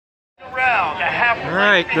All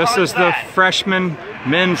right, this is the freshman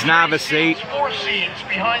men's novice 8.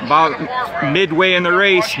 About midway in the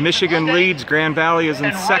race, Michigan leads, Grand Valley is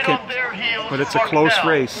in second, but it's a close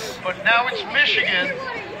race. But now it's Michigan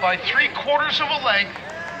by 3/4 of a length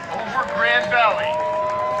over Grand Valley.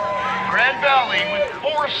 Grand Valley with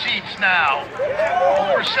 4 seats now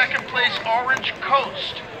over second place Orange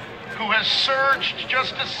Coast, who has surged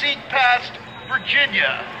just a seat past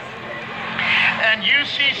Virginia. And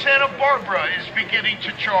UC Santa Barbara is beginning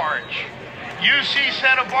to charge. UC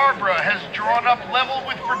Santa Barbara has drawn up level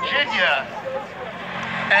with Virginia,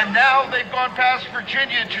 and now they've gone past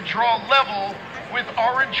Virginia to draw level with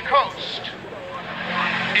Orange Coast.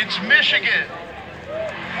 It's Michigan.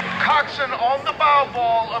 Coxon on the bow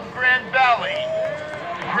ball of Grand Valley.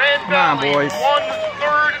 Grand Valley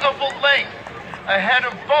 1/3 of a length ahead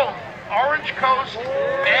of both Orange Coast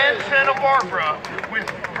and Santa Barbara, with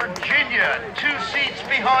Virginia 2 seats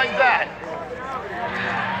behind that.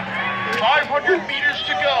 500 meters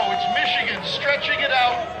to go. It's Michigan stretching it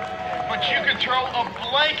out, but you can throw a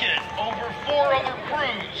blanket over 4 other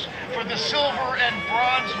crews for the silver and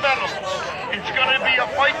bronze medals. It's going to be a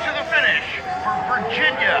fight to the finish for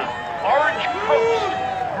Virginia, Orange Coast,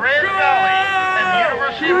 Grand Valley, and the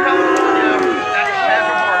University of California at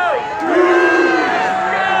Santa Barbara.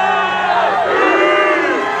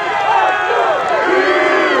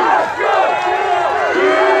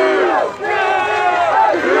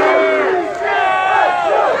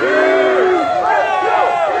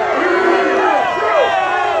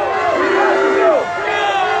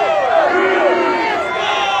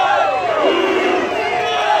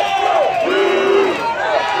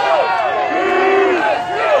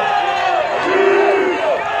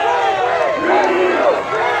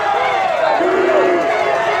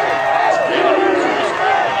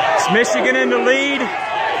 Michigan in the lead.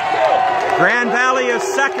 Grand Valley is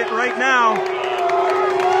second right now.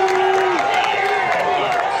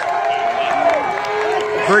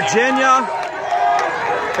 Virginia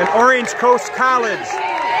and Orange Coast College.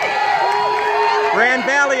 Grand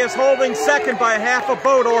Valley is holding second by half a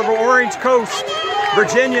boat over Orange Coast.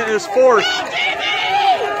 Virginia is fourth.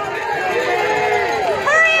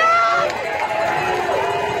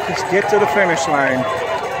 Just get to the finish line.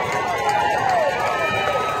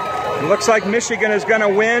 It looks like Michigan is going to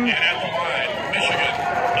win. And at the line, Michigan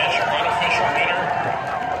is your unofficial winner.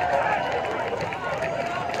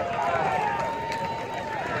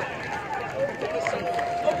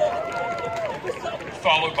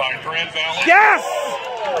 Followed by Grand Valley. Yes!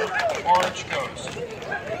 Orange Coast.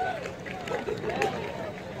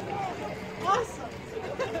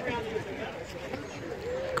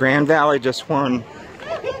 Grand Valley just won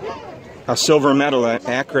a silver medal at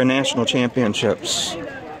ACRA National Championships.